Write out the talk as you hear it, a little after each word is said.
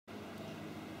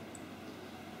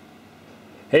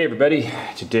Hey everybody,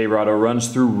 today Rahdo runs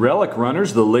through Relic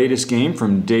Runners, the latest game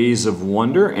from Days of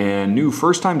Wonder, and new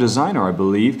first-time designer, I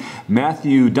believe,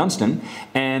 Matthew Dunstan.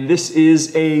 And this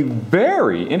is a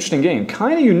very interesting game,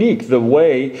 kind of unique the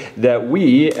way that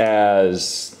we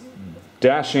as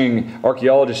dashing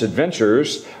archaeologist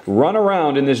adventurers run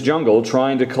around in this jungle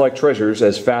trying to collect treasures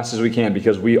as fast as we can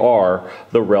because we are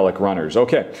the Relic Runners.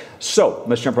 Okay, so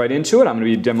let's jump right into it. I'm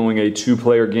going to be demoing a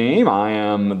two-player game. I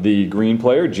am the green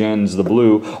player, Jen's the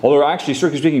blue. Although actually,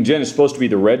 strictly speaking, Jen is supposed to be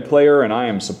the red player and I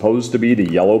am supposed to be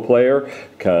the yellow player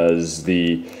because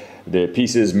the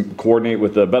pieces coordinate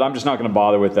with the, but I'm just not going to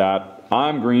bother with that.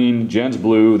 I'm green, Jen's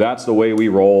blue, that's the way we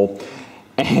roll.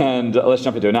 And let's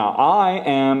jump into it. Now, I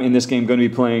am, in this game, going to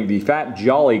be playing the fat,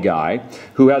 jolly guy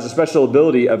who has a special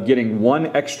ability of getting one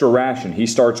extra ration. He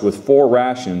starts with 4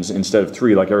 rations instead of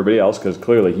 3 like everybody else, because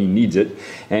clearly he needs it.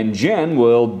 And Jen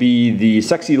will be the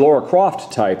sexy Lara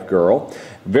Croft type girl,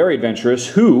 very adventurous,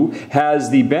 who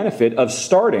has the benefit of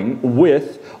starting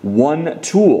with 1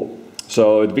 tool.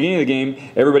 So at the beginning of the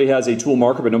game, everybody has a tool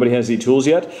marker, but nobody has any tools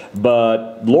yet.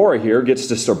 But Laura here gets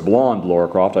to start, blonde Lara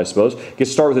Croft, I suppose, gets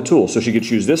to start with a tool. So she could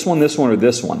choose this one, or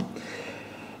this one.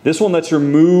 This one lets her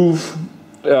move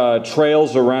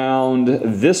trails around.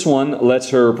 This one lets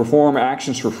her perform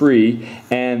actions for free.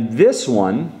 And this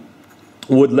one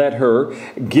would let her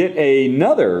get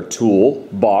another tool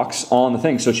box on the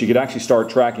thing. So she could actually start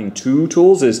tracking 2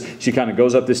 tools as she kind of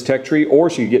goes up this tech tree, or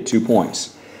she could get 2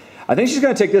 points. I think she's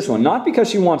going to take this one, not because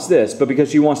she wants this, but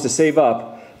because she wants to save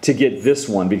up to get this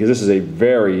one, because this is a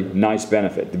very nice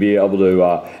benefit, to be able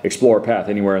to explore a path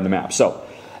anywhere in the map. So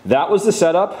that was the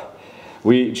setup.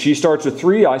 She starts with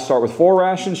 3, I start with 4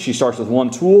 rations, she starts with 1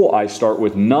 tool, I start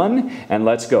with none, and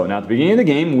let's go. Now at the beginning of the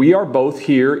game, we are both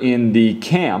here in the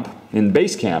camp, in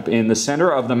base camp, in the center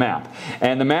of the map.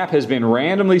 And the map has been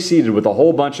randomly seeded with a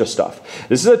whole bunch of stuff.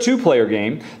 This is a 2-player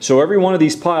game, so every one of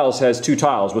these piles has 2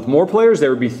 tiles. With more players, there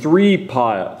would be 3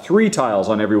 tiles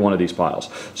on every one of these piles.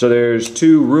 So there's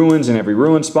 2 ruins in every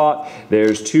ruin spot,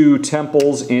 there's 2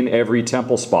 temples in every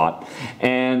temple spot.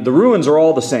 And the ruins are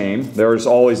all the same. There's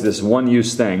always this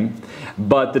one-use thing.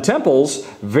 But the temples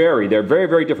vary. They're very,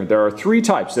 very different. There are 3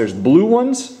 types. There's blue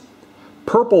ones,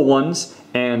 purple ones,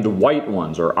 and white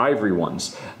ones, or ivory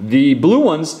ones. The blue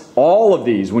ones, all of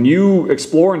these, when you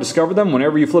explore and discover them,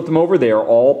 whenever you flip them over, they are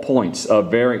all points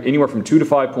of varying anywhere from 2 to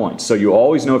 5 points. So you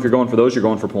always know if you're going for those, you're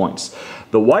going for points.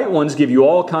 The white ones give you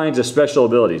all kinds of special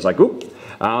abilities, like, oop,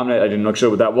 I didn't know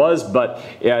what that was, but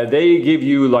they give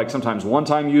you like sometimes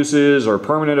one-time uses or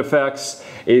permanent effects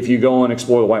if you go and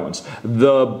explore the white ones.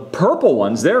 The purple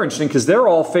ones, they're interesting because they're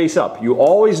all face up. You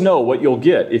always know what you'll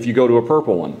get if you go to a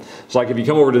purple one. So like if you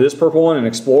come over to this purple one and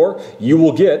explore, you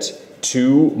will get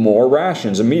 2 more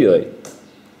rations immediately,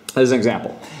 as an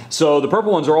example. So the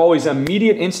purple ones are always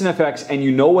immediate instant effects and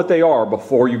you know what they are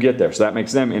before you get there. So that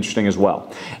makes them interesting as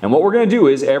well. And what we're going to do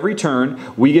is every turn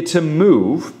we get to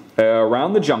move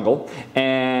around the jungle,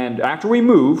 and after we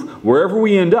move, wherever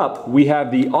we end up, we have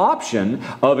the option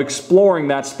of exploring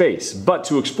that space. But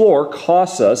to explore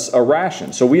costs us a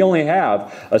ration. So we only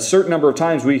have a certain number of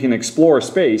times we can explore a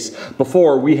space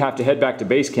before we have to head back to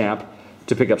base camp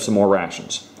to pick up some more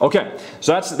rations. Okay,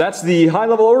 so that's the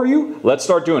high-level overview. Let's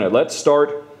start doing it. Let's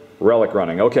start relic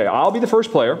running. Okay, I'll be the first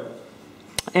player.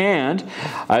 And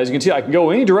as you can see, I can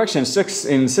go any direction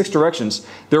in 6 directions.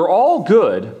 They're all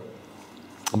good.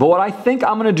 But what I think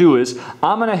I'm going to do is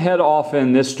I'm going to head off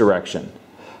in this direction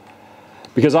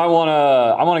because I want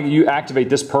to activate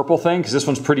this purple thing because this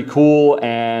one's pretty cool,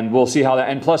 and we'll see how that.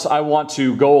 And plus, I want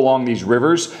to go along these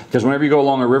rivers because whenever you go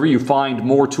along a river, you find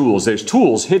more tools. There's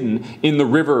tools hidden in the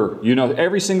river. You know,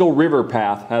 every single river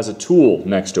path has a tool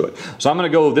next to it. So I'm going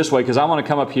to go this way because I want to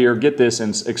come up here, get this,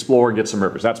 and explore and get some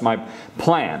rivers. That's my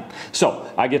plan.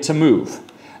 So I get to move.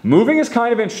 Moving is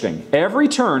kind of interesting. Every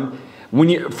turn.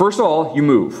 First of all, you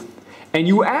move. And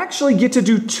you actually get to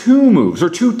do 2 moves, or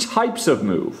 2 types of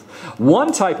move.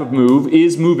 One type of move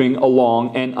is moving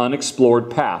along an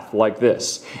unexplored path like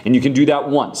this. And you can do that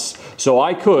once. So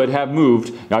I could have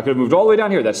moved all the way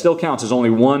down here. That still counts as only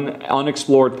one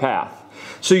unexplored path.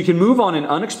 So you can move on an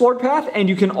unexplored path, and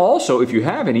you can also, if you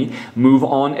have any, move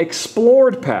on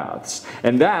explored paths.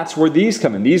 And that's where these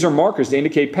come in. These are markers to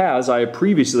indicate paths I have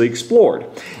previously explored.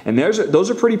 And those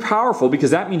are pretty powerful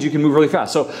because that means you can move really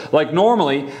fast. So like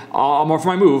normally, for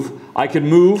my move, I could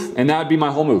move, and that would be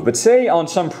my whole move. But say on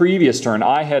some previous turn,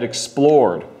 I had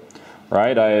explored,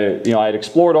 right? I had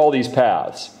explored all these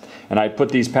paths. And I put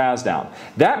these paths down.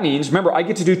 That means, remember, I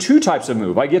get to do 2 types of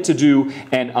move. I get to do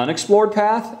an unexplored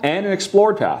path and an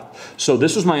explored path. So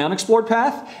this was my unexplored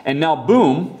path, and now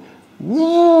boom,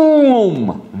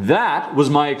 Boom! That was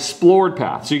my explored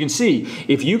path. So you can see,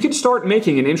 if you can start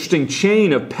making an interesting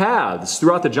chain of paths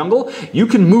throughout the jungle, you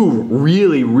can move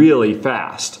really, really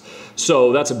fast.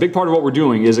 So that's a big part of what we're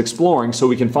doing, is exploring so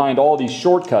we can find all these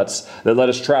shortcuts that let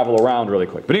us travel around really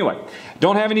quick. But anyway,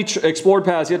 don't have any explored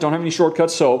paths yet, don't have any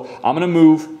shortcuts, so I'm going to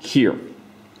move here.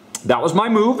 That was my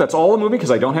move. That's all I'm moving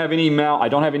because I don't have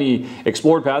any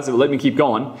explored paths that will let me keep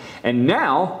going. And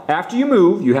now, after you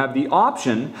move, you have the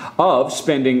option of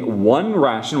spending one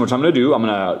ration, which I'm going to do. I'm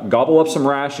going to gobble up some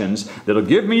rations that'll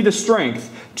give me the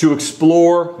strength to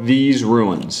explore these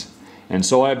ruins. And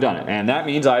so I've done it. And that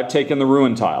means I've taken the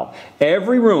ruin tile.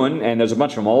 Every ruin, and there's a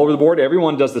bunch of them all over the board,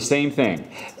 everyone does the same thing.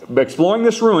 Exploring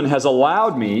this ruin has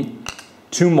allowed me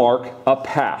to mark a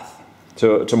path,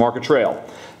 to mark a trail.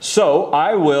 So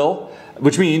I will,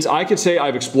 which means I could say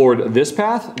I've explored this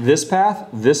path, this path,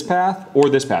 this path, or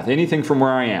this path. Anything from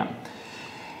where I am.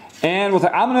 And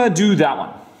I'm going to do that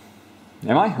one.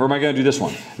 Am I? Or am I going to do this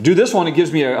one? Do this one, it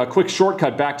gives me a quick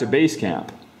shortcut back to base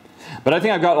camp. But I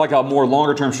think I've got like a more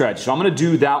longer term strategy. So I'm going to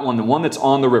do that one, the one that's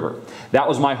on the river. That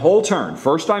was my whole turn.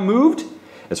 First I moved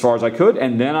as far as I could,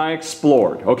 and then I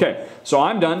explored. Okay, so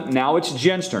I'm done. Now it's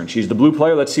Jen's turn. She's the blue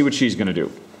player. Let's see what she's going to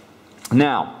do.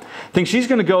 Now, I think she's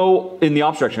going to go in the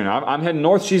opposite direction. I'm heading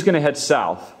north. She's going to head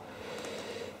south.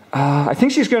 I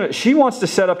think she wants to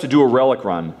set up to do a relic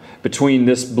run between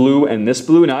this blue and this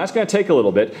blue. Now that's going to take a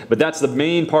little bit, but that's the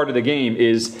main part of the game,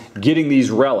 is getting these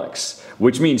relics.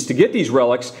 Which means to get these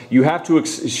relics, you have to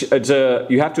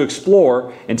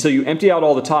explore until you empty out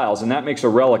all the tiles, and that makes a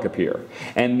relic appear.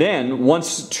 And then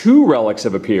once 2 relics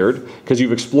have appeared, because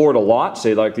you've explored a lot,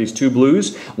 say like these 2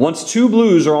 blues, once 2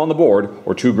 blues are on the board,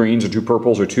 or 2 greens, or 2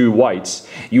 purples, or 2 whites,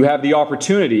 you have the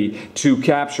opportunity to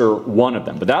capture one of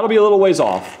them. But that'll be a little ways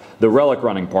off, the relic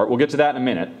running part. We'll get to that in a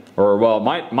minute. Or, well,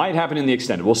 might happen in the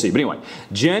extended. We'll see. But anyway,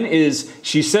 Jen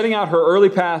she's setting out, her early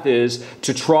path is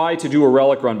to try to do a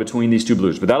relic run between these 2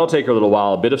 blues. But that'll take her a little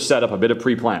while, a bit of setup, a bit of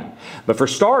pre-planning. But for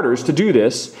starters, to do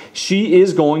this, she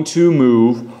is going to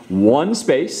move 1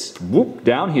 space, whoop,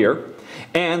 down here.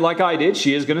 And like I did,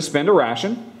 she is going to spend a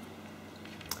ration.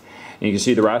 And you can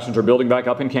see the rations are building back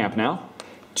up in camp now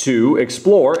to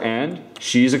explore, and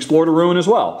she's explored a ruin as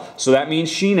well. So that means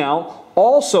she now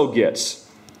also gets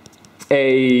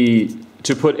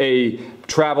to put a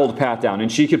traveled path down,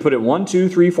 and she could put it 1, 2,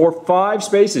 3, 4, 5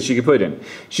 spaces she could put it in.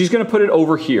 She's going to put it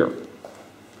over here.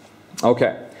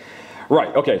 Okay,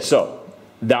 right. Okay, so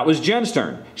that was Jen's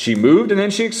turn. She moved and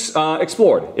then she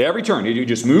explored. Every turn you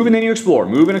just move and then you explore,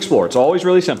 move and explore. It's always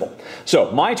really simple.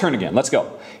 So my turn again. Let's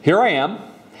go. Here I am.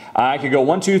 I could go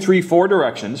 1, 2, 3, 4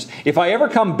 directions. If I ever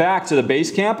come back to the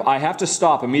base camp, I have to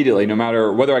stop immediately, no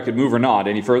matter whether I could move or not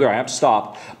any further. I have to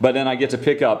stop, but then I get to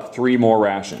pick up 3 more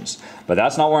rations. But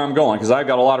that's not where I'm going, because I've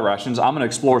got a lot of rations. I'm going to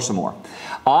explore some more.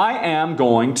 I am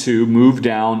going to move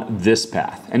down this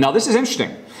path. And now this is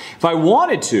interesting. If I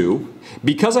wanted to,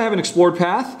 because I have an explored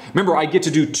path, remember I get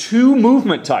to do 2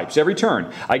 movement types every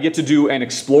turn. I get to do an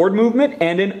explored movement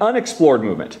and an unexplored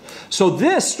movement. So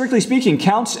this, strictly speaking,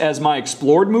 counts as my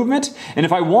explored movement, and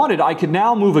if I wanted, I could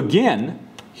now move again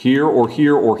here or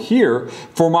here or here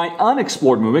for my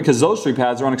unexplored movement, because those 3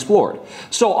 paths are unexplored.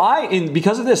 So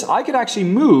because of this, I could actually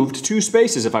move 2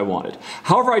 spaces if I wanted.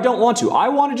 However, I don't want to. I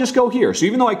want to just go here. So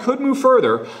even though I could move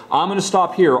further, I'm going to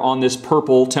stop here on this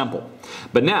purple temple.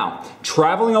 But now,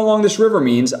 traveling along this river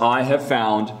means I have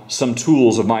found some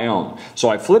tools of my own. So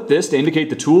I flip this to indicate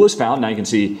the tool is found. Now you can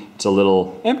see it's a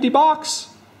little empty box.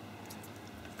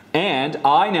 And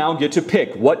I now get to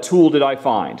pick what tool did I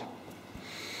find.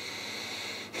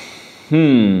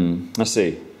 Let's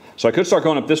see. So I could start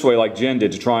going up this way like Jen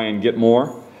did to try and get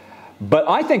more. But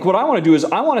I think what I want to do is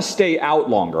I want to stay out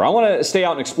longer. I want to stay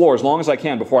out and explore as long as I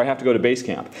can before I have to go to base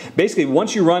camp. Basically,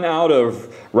 once you run out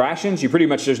of rations,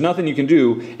 there's nothing you can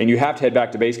do, and you have to head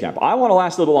back to base camp. I want to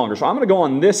last a little longer, so I'm going to go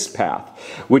on this path,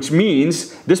 which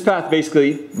means this path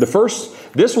basically,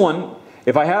 this one,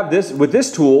 if I have this, with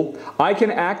this tool, I can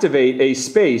activate a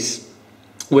space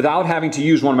without having to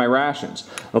use one of my rations.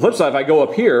 On the flip side, if I go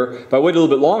up here, if I wait a little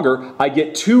bit longer, I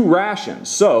get 2 rations.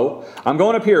 So I'm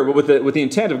going up here, but with the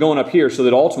intent of going up here so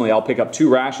that ultimately I'll pick up 2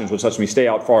 rations, which lets me stay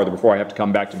out farther before I have to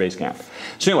come back to base camp.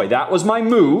 So anyway, that was my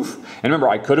move. And remember,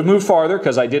 I could have moved farther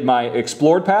because I did my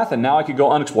explored path, and now I could go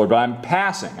unexplored, but I'm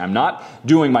passing. I'm not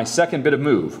doing my second bit of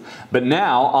move. But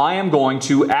now I am going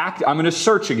to I'm going to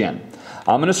search again.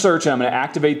 I'm going to search, and I'm going to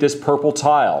activate this purple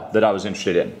tile that I was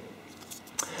interested in.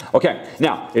 Okay,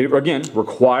 now, it again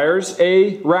requires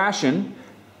a ration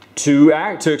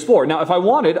to explore. Now, if I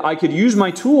wanted, I could use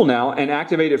my tool now and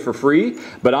activate it for free,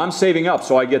 but I'm saving up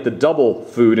so I get the double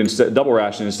food instead, double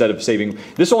ration instead of saving.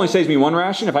 This only saves me 1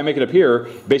 ration. If I make it up here,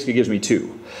 it basically gives me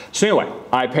 2. So anyway,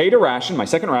 I paid a ration, my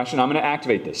second ration. I'm going to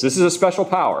activate this. This is a special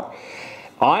power.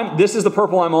 This is the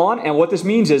purple I'm on, and what this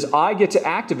means is I get to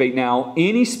activate now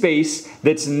any space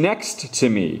that's next to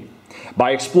me.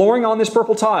 By exploring on this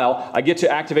purple tile, I get to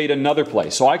activate another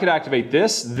place. So I could activate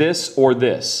this, this, or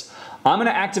this. I'm going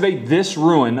to activate this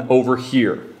ruin over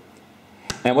here.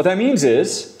 And what that means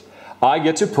is I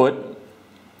get to put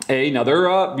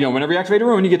another, whenever you activate a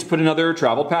ruin, you get to put another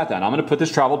traveled path down. I'm going to put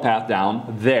this traveled path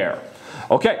down there.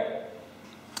 Okay.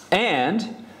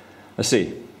 And, let's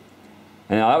see.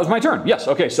 And now that was my turn. Yes,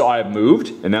 okay, so I moved,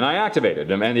 and then I activated.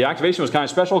 And the activation was kind of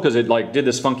special because it did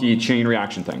this funky chain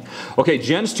reaction thing. Okay,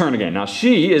 Jen's turn again. Now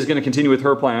she is going to continue with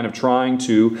her plan of trying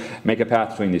to make a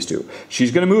path between these two.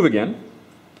 She's going to move again.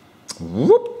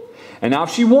 Whoop. And now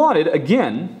if she wanted,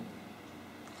 again,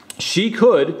 she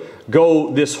could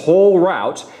go this whole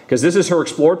route, because this is her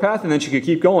explored path, and then she could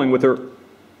keep going with her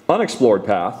unexplored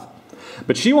path.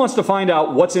 But she wants to find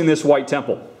out what's in this white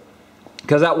temple.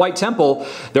 Because that white temple,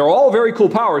 they're all very cool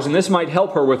powers, and this might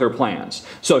help her with her plans.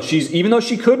 So even though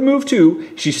she could move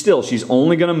 2, she's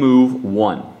only going to move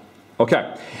 1.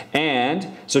 Okay, and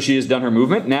so she has done her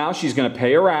movement. Now she's going to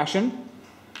pay a ration,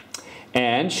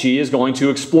 and she is going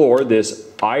to explore this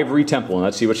ivory temple, and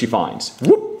let's see what she finds.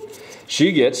 Whoop!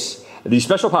 She gets the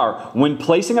special power. When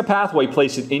placing a pathway,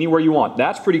 place it anywhere you want.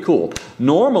 That's pretty cool.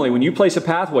 Normally, when you place a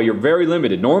pathway, you're very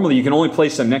limited. Normally, you can only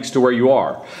place them next to where you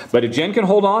are. But if Jen can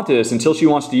hold on to this until she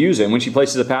wants to use it, and when she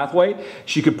places a pathway,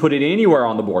 she could put it anywhere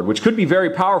on the board, which could be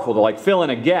very powerful to fill in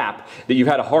a gap that you've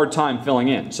had a hard time filling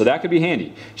in. So that could be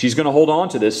handy. She's going to hold on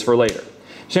to this for later.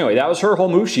 So anyway, that was her whole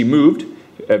move. She moved,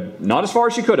 not as far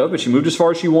as she could have, but she moved as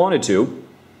far as she wanted to.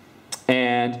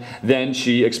 And then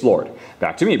she explored.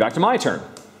 Back to me, back to my turn.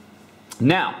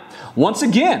 Now, once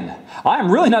again,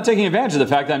 I'm really not taking advantage of the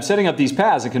fact that I'm setting up these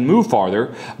paths that can move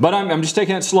farther, but I'm just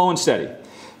taking it slow and steady.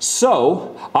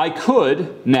 So, I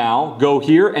could now go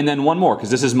here and then one more,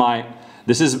 because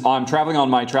I'm traveling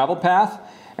on my traveled path,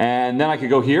 and then I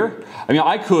could go here. I mean,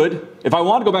 I could, if I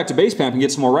wanted to go back to base camp and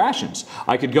get some more rations,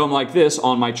 I could go like this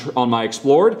on my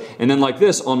explored, and then like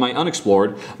this on my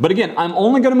unexplored. But again, I'm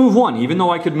only going to move 1, even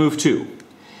though I could move 2.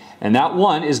 And that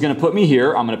 1 is going to put me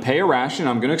here. I'm going to pay a ration.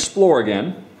 I'm going to explore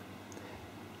again.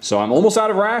 So I'm almost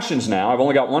out of rations now. I've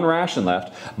only got 1 ration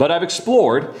left. But I've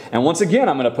explored. And once again,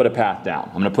 I'm going to put a path down.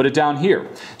 I'm going to put it down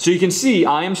here. So you can see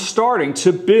I am starting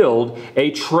to build a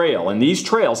trail. And these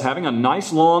trails, having a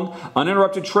nice, long,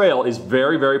 uninterrupted trail is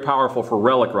very, very powerful for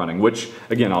relic running, which,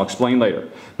 again, I'll explain later.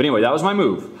 But anyway, that was my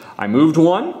move. I moved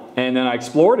 1, and then I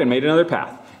explored and made another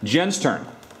path. Jen's turn.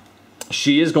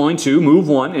 She is going to move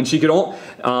 1, and she could only,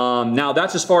 now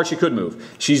that's as far as she could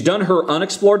move. She's done her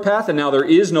unexplored path, and now there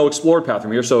is no explored path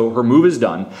from here, so her move is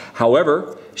done.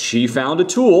 However, she found a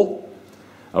tool,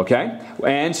 okay,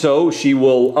 and so she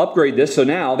will upgrade this. So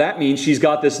now that means she's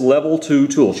got this level 2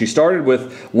 tool. She started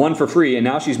with 1 for free, and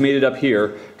now she's made it up here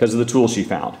because of the tool she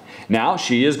found. Now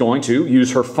she is going to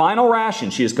use her final ration.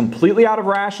 She is completely out of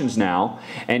rations now,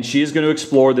 and she is going to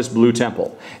explore this blue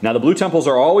temple. Now the blue temples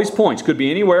are always points. Could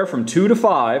be anywhere from 2 to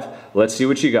 5. Let's see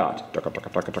what she got.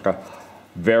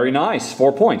 Very nice,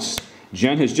 4 points.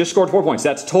 Jen has just scored 4 points.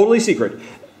 That's totally secret.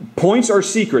 Points are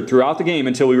secret throughout the game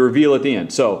until we reveal at the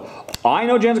end. So I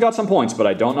know Jen's got some points, but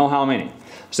I don't know how many.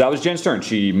 So that was Jen's turn.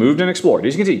 She moved and explored.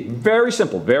 As you can see, very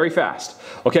simple, very fast.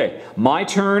 Okay, my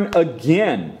turn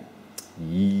again.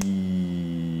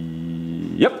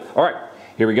 Yep, all right,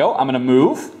 here we go. I'm going to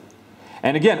move.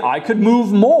 And again, I could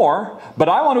move more, but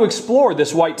I want to explore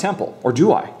this white temple. Or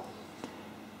do I?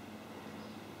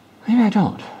 Maybe I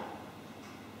don't.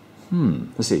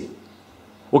 Let's see.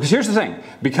 Well, because here's the thing.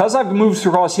 Because I've moved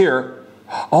across here,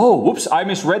 oh, whoops, I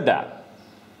misread that.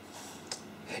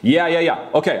 Yeah.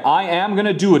 Okay, I am going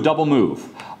to do a double move.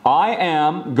 I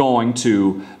am going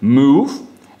to move,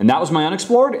 and that was my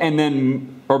unexplored, and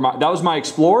then that was my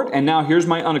explored, and now here's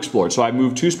my unexplored. So I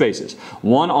moved 2 spaces.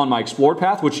 1 on my explored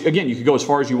path, which again, you could go as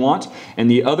far as you want,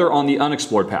 and the other on the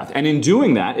unexplored path. And in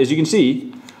doing that, as you can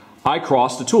see, I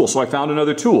crossed a tool. So I found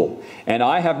another tool, and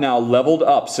I have now leveled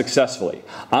up successfully.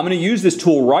 I'm going to use this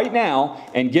tool right now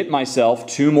and get myself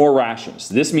 2 more rations.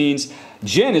 This means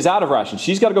Jen is out of rations.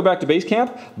 She's got to go back to base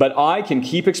camp, but I can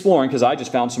keep exploring because I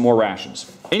just found some more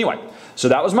rations. Anyway, so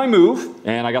that was my move,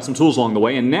 and I got some tools along the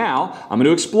way, and now I'm going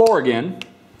to explore again.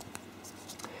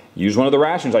 Use one of the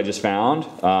rations I just found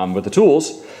with the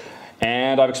tools,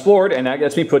 and I've explored, and that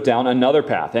gets me put down another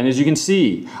path. And as you can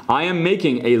see, I am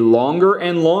making a longer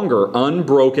and longer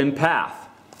unbroken path.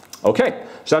 Okay,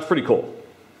 so that's pretty cool.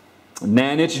 And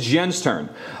then it's Jen's turn.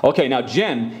 Okay, now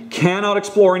Jen cannot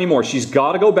explore anymore. She's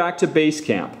got to go back to base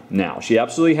camp now. She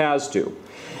absolutely has to.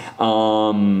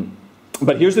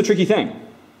 But here's the tricky thing.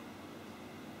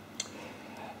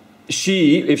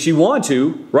 If she wanted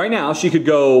to, right now, she could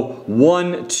go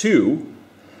 1, 2,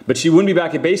 but she wouldn't be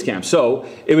back at base camp. So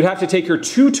it would have to take her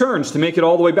 2 turns to make it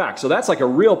all the way back. So that's like a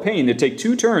real pain to take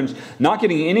 2 turns, not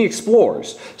getting any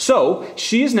explorers. So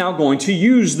she is now going to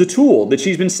use the tool that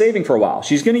she's been saving for a while.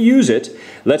 She's going to use it,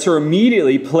 lets her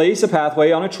immediately place a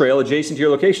pathway on a trail adjacent to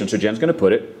your location. So Jen's going to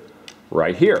put it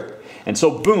right here. And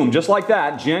so boom, just like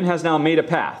that, Jen has now made a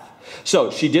path. So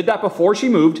she did that before she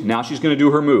moved. Now she's going to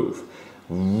do her move.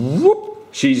 Whoop.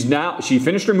 She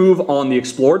finished her move on the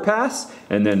explored paths,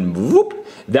 and then whoop,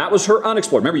 that was her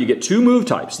unexplored. Remember, you get 2 move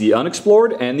types, the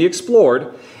unexplored and the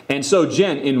explored. And so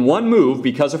Jen, in one move,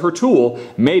 because of her tool,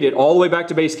 made it all the way back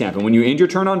to base camp. And when you end your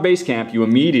turn on base camp, you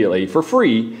immediately, for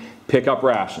free, pick up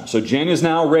rations. So Jen is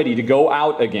now ready to go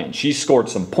out again. She scored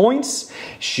some points.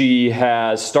 She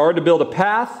has started to build a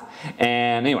path.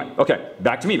 And anyway, okay,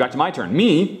 back to me, back to my turn.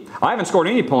 Me, I haven't scored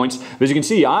any points, but as you can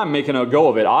see, I'm making a go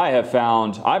of it.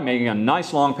 I'm making a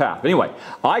nice long path. But anyway,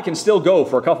 I can still go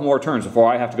for a couple more turns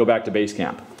before I have to go back to base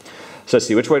camp. So let's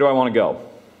see, which way do I want to go?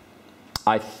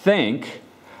 I think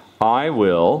I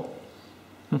will...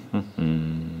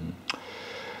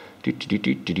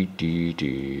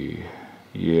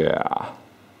 Yeah.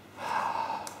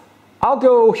 I'll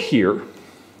go here.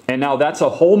 And now that's a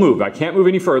whole move. I can't move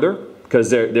any further, because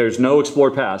there's no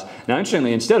explored paths. Now,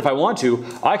 interestingly, instead, if I want to,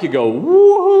 I could go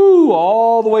woohoo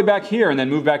all the way back here and then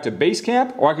move back to base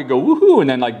camp, or I could go woohoo and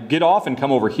then like get off and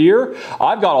come over here.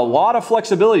 I've got a lot of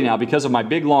flexibility now because of my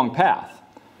big long path.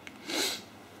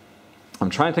 I'm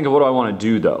trying to think of what I want to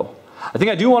do though. I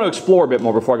think I do want to explore a bit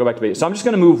more before I go back to base. So I'm just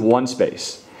going to move 1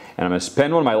 space, and I'm going to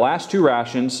spend one of my last 2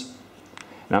 rations,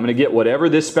 and I'm going to get whatever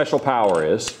this special power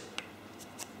is.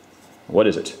 What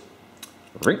is it?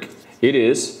 Rink. It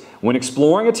is, when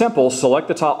exploring a temple, select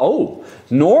the top. Oh,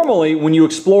 normally when you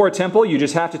explore a temple, you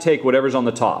just have to take whatever's on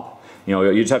the top. You know,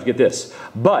 you just have to get this.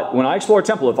 But when I explore a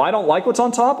temple, if I don't like what's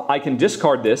on top, I can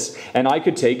discard this and I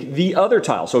could take the other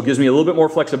tile. So it gives me a little bit more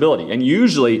flexibility. And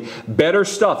usually, better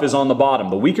stuff is on the bottom.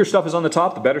 The weaker stuff is on the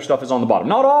top, the better stuff is on the bottom.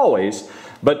 Not always,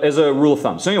 but as a rule of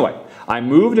thumb. So anyway, I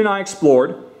moved and I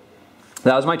explored.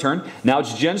 That was my turn. Now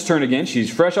it's Jen's turn again.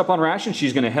 She's fresh up on ration.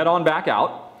 She's going to head on back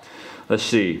out. Let's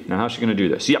see. Now how's she going to do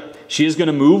this? Yep. She is going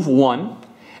to move 1.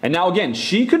 And now again,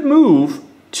 she could move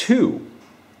 2.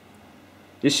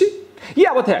 Is she?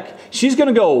 Yeah, what the heck. She's going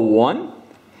to go 1.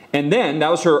 And then, that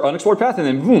was her unexplored path. And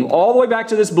then boom, all the way back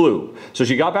to this blue. So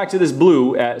she got back to this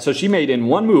blue. So she made in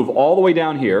 1 move all the way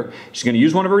down here. She's going to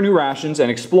use one of her new rations and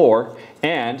explore.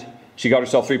 And she got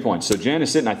herself 3 points. So Jen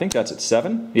is sitting, I think that's at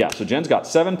 7. Yeah, so Jen's got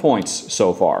 7 points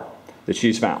so far that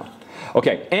she's found.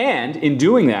 Okay, and in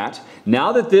doing that,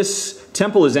 now that this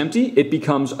temple is empty, it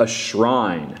becomes a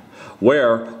shrine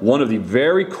where one of the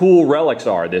very cool relics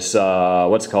are. This,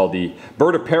 what's it called? The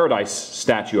Bird of Paradise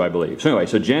statue, I believe. So anyway,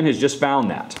 so Jen has just found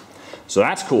that. So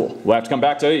that's cool. We'll have to come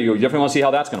back to it. You definitely want to see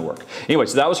how that's going to work. Anyway,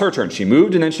 so that was her turn. She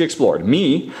moved and then she explored.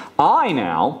 Me, I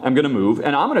now am going to move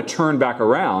and I'm going to turn back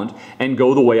around and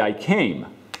go the way I came.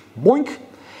 Boink.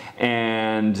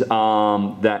 And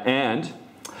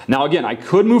now again, I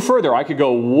could move further. I could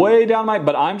go way down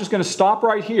but I'm just going to stop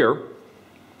right here.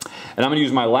 And I'm going to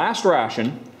use my last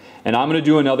ration and I'm going to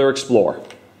do another explore.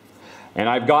 And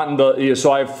I've gotten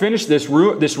so I've finished this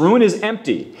ruin. This ruin is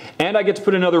empty. And I get to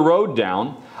put another road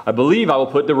down. I believe I will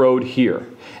put the road here.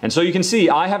 And so you can see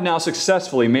I have now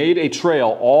successfully made a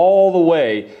trail all the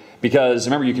way, because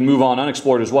remember you can move on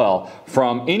unexplored as well,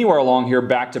 from anywhere along here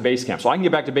back to base camp. So I can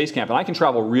get back to base camp and I can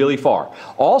travel really far.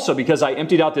 Also, because I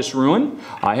emptied out this ruin,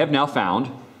 I have now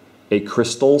found a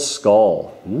crystal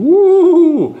skull.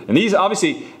 Woo! And these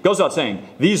obviously, goes without saying,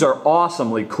 these are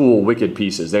awesomely cool Wicked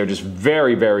pieces. They're just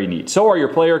very, very neat. So are your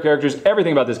player characters.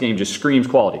 Everything about this game just screams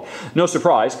quality. No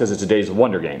surprise, because it's a Days of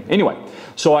Wonder game. Anyway,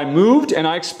 so I moved and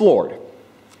I explored.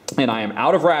 And I am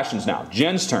out of rations now.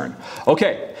 Jen's turn.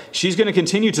 Okay, she's going to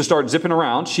continue to start zipping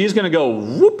around. She's going to go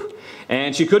whoop.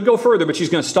 And she could go further, but she's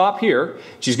going to stop here.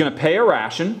 She's going to pay a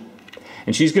ration.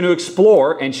 And she's going to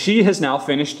explore. And she has now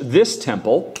finished this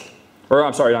temple. Or,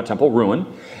 I'm sorry, not temple, ruin.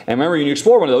 And remember, when you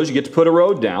explore one of those, you get to put a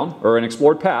road down, or an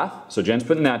explored path. So Jen's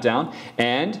putting that down.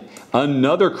 And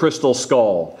another crystal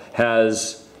skull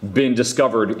has been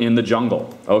discovered in the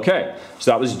jungle. Okay, so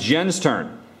that was Jen's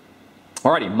turn.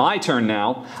 Alrighty, my turn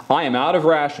now. I am out of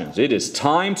rations. It is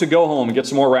time to go home and get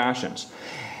some more rations.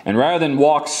 And rather than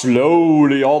walk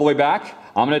slowly all the way back,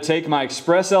 I'm going to take my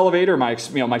express elevator, my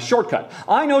shortcut.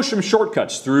 I know some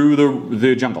shortcuts through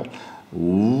the jungle.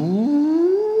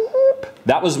 Whoop.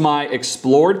 That was my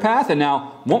explored path, and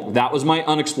now whoop, that was my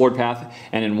unexplored path.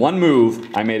 And in one move,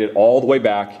 I made it all the way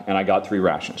back, and I got 3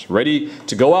 rations. Ready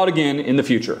to go out again in the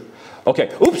future.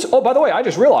 Okay, oops, oh, by the way, I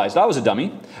just realized I was a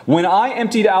dummy. When I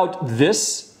emptied out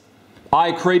this,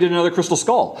 I created another crystal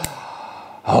skull.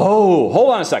 Oh,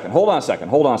 hold on a second, hold on a second,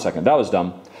 hold on a second. That was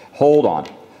dumb. Hold on.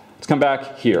 Let's come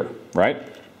back here, right?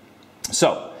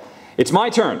 So, it's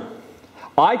my turn.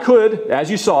 I could, as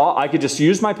you saw, I could just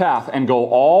use my path and go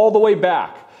all the way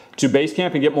back to base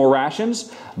camp and get more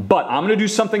rations, but I'm going to do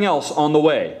something else on the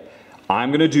way. I'm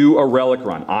going to do a relic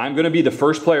run. I'm going to be the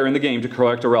first player in the game to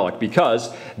collect a relic because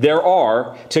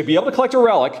to be able to collect a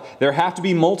relic, there have to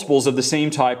be multiples of the same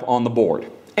type on the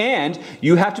board. And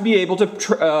you have to be able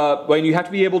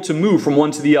to move from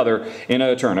one to the other in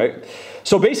a turn. Right?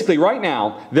 So basically right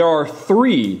now, there are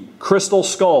 3 crystal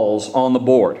skulls on the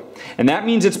board. And that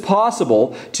means it's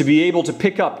possible to be able to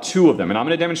pick up 2 of them. And I'm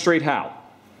going to demonstrate how.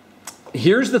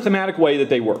 Here's the thematic way that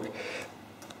they work.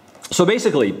 So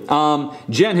basically,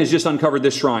 Jen has just uncovered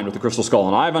this shrine with the crystal skull,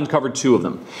 and I've uncovered 2 of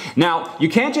them. Now, you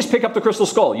can't just pick up the crystal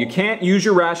skull. You can't use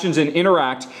your rations and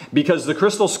interact because the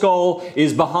crystal skull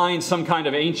is behind some kind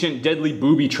of ancient deadly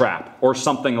booby trap or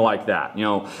something like that. You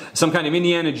know, some kind of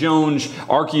Indiana Jones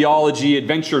archaeology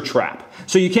adventure trap.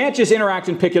 So you can't just interact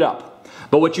and pick it up.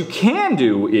 But what you can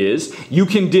do is you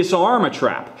can disarm a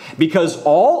trap because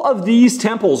all of these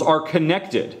temples are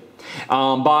connected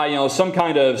by some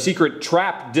kind of secret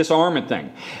trap disarmament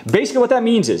thing. Basically what that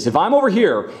means is if I'm over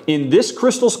here in this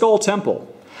crystal skull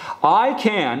temple, I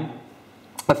can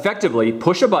effectively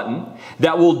push a button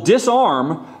that will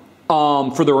disarm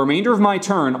for the remainder of my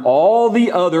turn all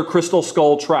the other crystal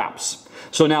skull traps.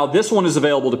 So now this one is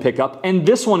available to pick up and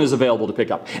this one is available to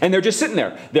pick up. And they're just sitting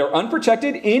there. They're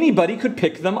unprotected. Anybody could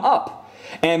pick them up.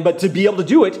 But to be able to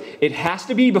do it, it has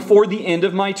to be before the end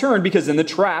of my turn because then the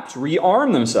traps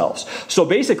rearm themselves. So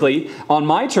basically, on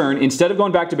my turn, instead of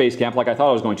going back to base camp like I thought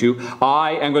I was going to,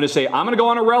 I am going to say, I'm going to go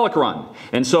on a relic run.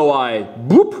 And so I,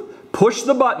 boop, push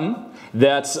the button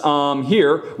that's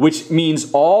here, which means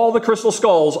all the crystal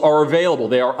skulls are available.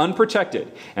 They are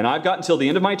unprotected. And I've got until the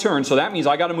end of my turn, so that means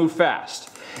I got to move fast.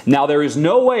 Now, there is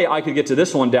no way I could get to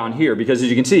this one down here because as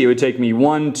you can see, it would take me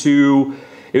 1, 2...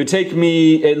 It would take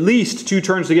me at least 2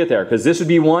 turns to get there because this would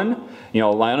be one,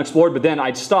 my unexplored, but then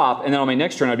I'd stop and then on my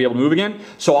next turn I'd be able to move again.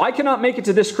 So I cannot make it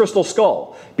to this crystal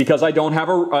skull because I don't have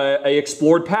a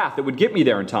explored path that would get me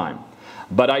there in time.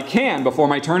 But I can, before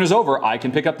my turn is over, I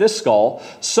can pick up this skull.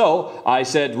 So I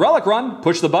said, relic run,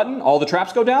 push the button, all the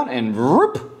traps go down, and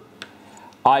whoop,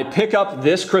 I pick up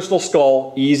this crystal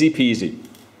skull, easy peasy.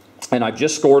 And I've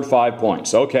just scored 5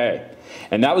 points. Okay.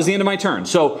 And that was the end of my turn.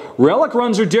 So relic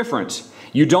runs are different.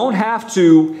 You don't have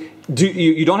to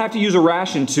use a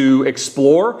ration to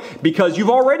explore because you've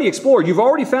already explored. You've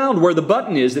already found where the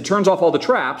button is that turns off all the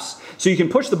traps, so you can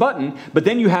push the button, but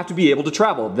then you have to be able to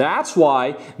travel. That's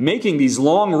why making these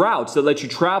long routes that let you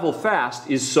travel fast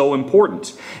is so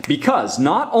important. Because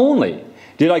not only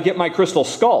did I get my crystal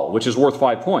skull, which is worth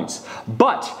 5 points,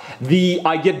 but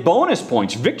I get bonus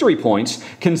points, victory points,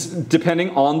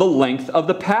 depending on the length of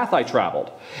the path I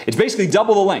traveled. It's basically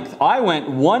double the length. I went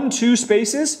 1, 2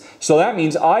 spaces, so that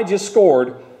means I just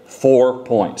scored 4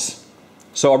 points.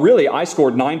 So really, I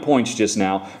scored 9 points just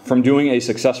now from doing a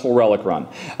successful relic run.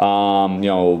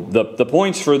 The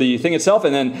points for the thing itself,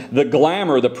 and then the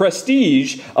glamour, the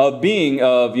prestige of being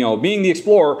the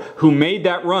explorer who made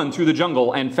that run through the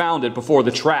jungle and found it before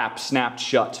the trap snapped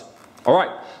shut. All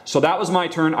right, so that was my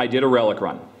turn. I did a relic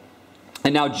run.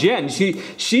 And now Jen,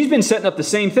 she's been setting up the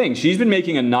same thing. She's been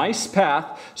making a nice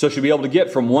path so she'll be able to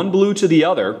get from one blue to the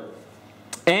other.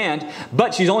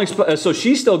 But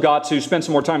she's still got to spend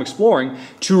some more time exploring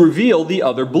to reveal the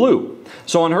other blue.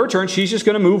 So on her turn, she's just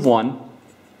going to move 1,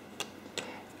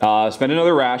 spend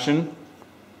another ration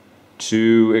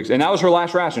and that was her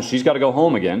last ration. She's got to go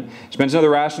home again. Spends another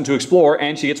ration to explore,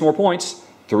 and she gets more points.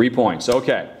 3 points.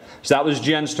 Okay, so that was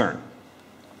Jen's turn.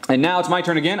 And now it's my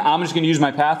turn again. I'm just going to use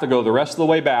my path to go the rest of the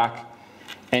way back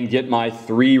and get my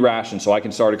 3 rations so I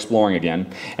can start exploring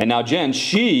again. And now Jen,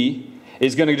 she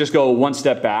is going to just go 1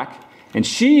 step back, and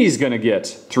she's going to get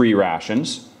 3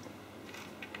 rations.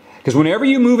 Because whenever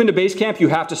you move into base camp, you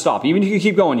have to stop. Even if you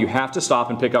keep going, you have to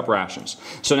stop and pick up rations.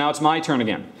 So now it's my turn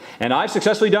again. And I've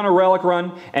successfully done a relic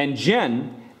run, and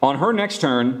Jen, on her next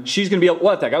turn, she's going to be able,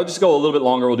 what the heck, I'll just go a little bit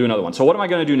longer, we'll do another one. So what am I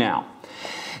going to do now?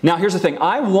 Now here's the thing,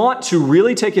 I want to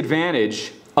really take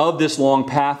advantage of this long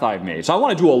path I've made. So I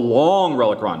want to do a long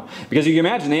relic run. Because you can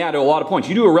imagine they add a lot of points.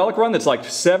 You do a relic run that's like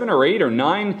 7 or 8 or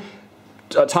 9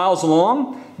 tiles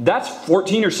long, that's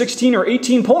 14 or 16 or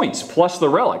 18 points plus the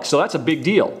relic. So that's a big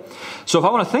deal. So if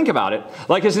I want to think about it,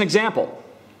 like as an example,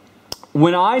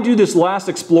 when I do this last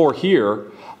explore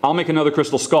here, I'll make another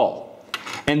crystal skull.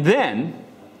 And then,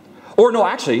 or no,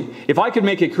 actually, if I could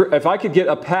get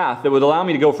a path that would allow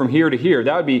me to go from here to here,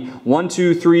 that would be 1,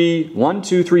 2, 3, 1,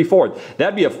 2, 3, 4.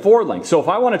 That'd be a 4 length. So if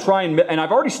I want to try and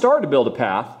I've already started to build a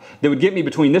path that would get me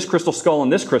between this crystal skull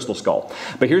and this crystal skull.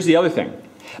 But here's the other thing.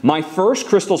 My first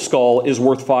crystal skull is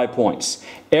worth 5 points.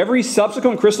 Every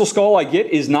subsequent crystal skull I get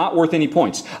is not worth any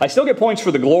points. I still get points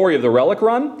for the glory of the relic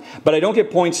run, but I don't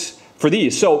get points for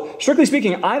these. So, strictly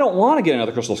speaking, I don't want to get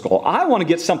another crystal skull. I want to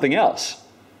get something else.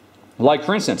 Like,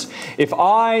 for instance, if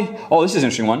I... Oh, this is an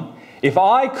interesting one. If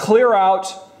I clear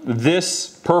out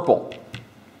this purple,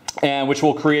 and which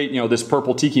will create, this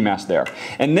purple tiki mask there,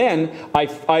 and then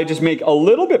I just make a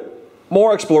little bit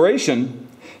more exploration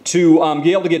to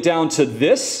be able to get down to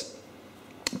this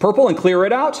purple and clear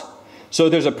it out. So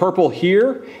there's a purple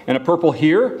here and a purple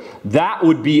here. That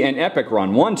would be an epic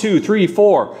run. 1, 2, 3,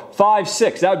 4, 5,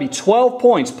 6. That would be 12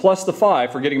 points plus the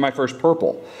 5 for getting my first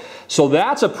purple. So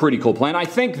that's a pretty cool plan. I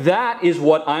think that is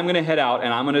what I'm going to head out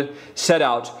and I'm going to set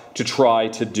out to try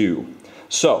to do.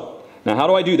 So, now how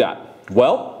do I do that?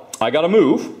 Well, I got to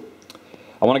move.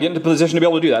 I want to get into position to be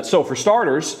able to do that. So for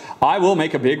starters, I will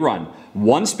make a big run.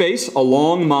 1 space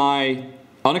along my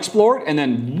unexplored and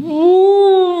then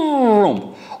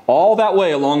all that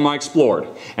way along my explored.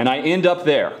 And I end up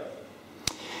there.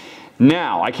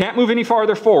 Now, I can't move any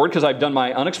farther forward because I've done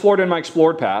my unexplored and my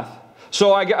explored path.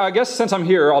 So I guess since I'm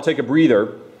here, I'll take a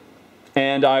breather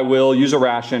and I will use a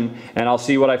ration and I'll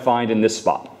see what I find in this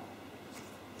spot.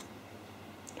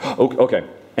 Okay,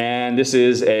 and this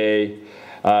is a,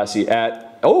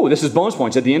 this is bonus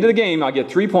points. At the end of the game, I get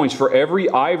 3 points for every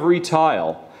ivory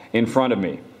tile in front of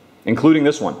me, including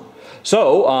this one.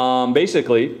 So,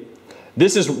 basically,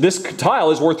 this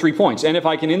tile is worth 3 points. And if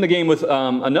I can end the game with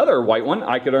another white one,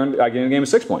 I can end the game with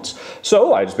 6 points.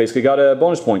 So, I just basically got a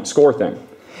bonus point score thing.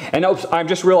 And oops, I've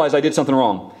just realized I did something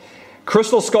wrong.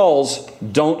 Crystal skulls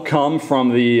don't come from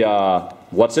the,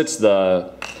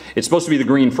 it's supposed to be the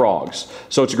green frogs.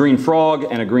 So it's a green frog,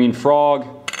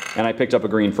 and I picked up a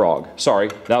green frog.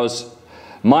 Sorry, that was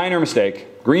minor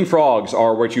mistake. Green frogs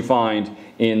are what you find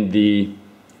in the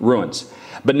ruins.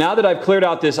 But now that I've cleared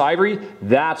out this ivory,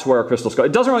 that's where a crystal skull...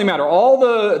 It doesn't really matter. All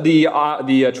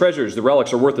the treasures, the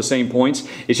relics, are worth the same points.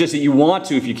 It's just that you want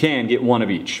to, if you can, get one of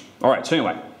each. All right, so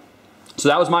anyway. So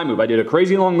that was my move. I did a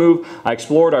crazy long move. I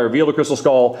explored, I revealed a crystal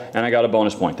skull, and I got a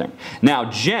bonus point thing.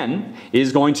 Now, Jen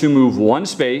is going to move 1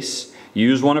 space,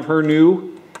 use one of her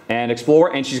new, and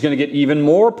explore, and she's going to get even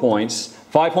more points,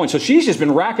 5 points. So she's just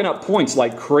been racking up points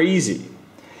like crazy.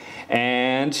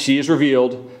 And she has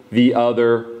revealed the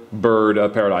other bird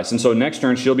of paradise. And so next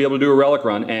turn, she'll be able to do a relic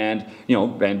run and,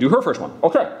 and do her first one.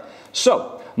 Okay,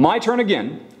 so my turn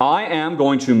again. I am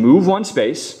going to move 1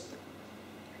 space.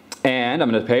 And I'm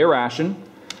going to pay a ration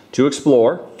to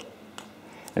explore.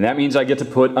 And that means I get to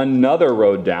put another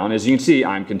road down. As you can see,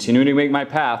 I'm continuing to make my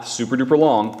path super duper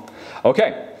long.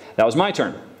 Okay, that was my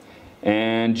turn.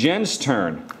 And Jen's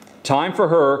turn. Time for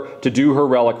her to do her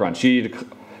relic run. She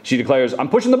declares, I'm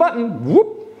pushing the button.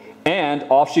 Whoop, and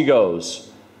off she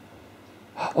goes.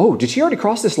 Oh, did she already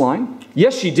cross this line?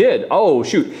 Yes, she did. Oh,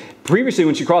 shoot. Previously,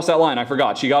 when she crossed that line, I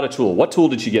forgot. She got a tool. What tool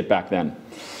did she get back then?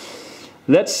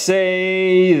 Let's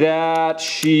say that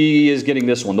she is getting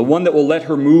this one, the one that will let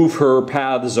her move her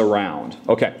paths around.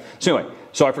 Okay, so anyway,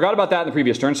 so I forgot about that in the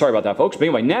previous turn. Sorry about that, folks. But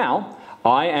anyway, now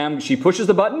she pushes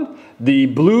the button. The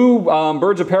blue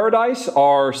birds of paradise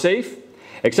are safe,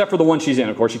 except for the one she's in.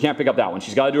 Of course, she can't pick up that one.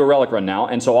 She's got to do a relic run now,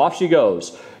 and so off she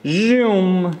goes.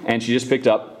 Zoom, and she just picked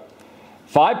up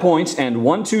 5 points, and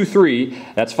 1, 2, 3.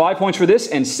 That's 5 points for this,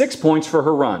 and 6 points for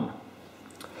her run.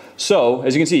 So,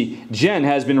 as you can see, Jen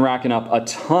has been racking up a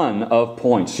ton of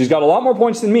points. She's got a lot more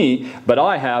points than me, but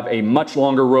I have a much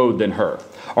longer road than her.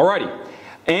 Alrighty.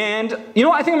 And,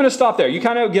 I think I'm going to stop there. You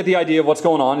kind of get the idea of what's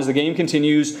going on as the game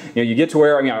continues. You get to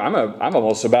where, I'm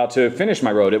almost about to finish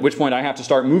my road, at which point I have to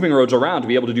start moving roads around to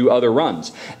be able to do other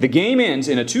runs. The game ends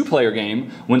in a 2-player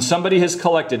game when somebody has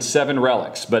collected 7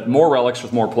 relics, but more relics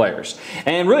with more players.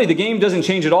 And really, the game doesn't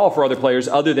change at all for other players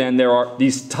other than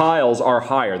these tiles are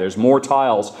higher. There's more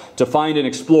tiles to find and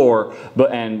explore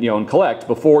and collect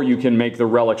before you can make the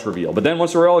relics reveal. But then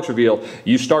once the relics reveal,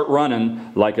 you start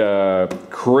running like a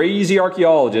crazy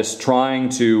archaeologist trying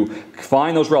to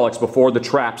find those relics before the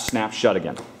trap snaps shut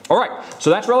again. Alright, so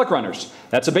that's Relic Runners.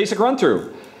 That's a basic run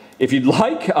through. If you'd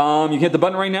like, you can hit the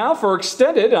button right now for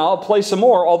extended, and I'll play some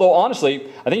more, although honestly,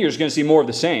 I think you're just going to see more of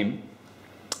the same.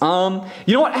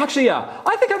 You know what? Actually, yeah.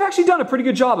 I think I've actually done a pretty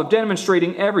good job of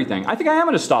demonstrating everything. I think I am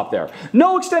going to stop there.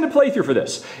 No extended playthrough for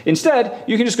this. Instead,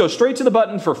 you can just go straight to the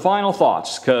button for final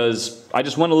thoughts, because I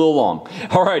just went a little long.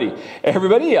 Alrighty,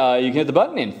 everybody, you can hit the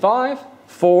button in 5,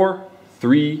 4,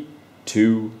 3,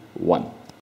 2, 1.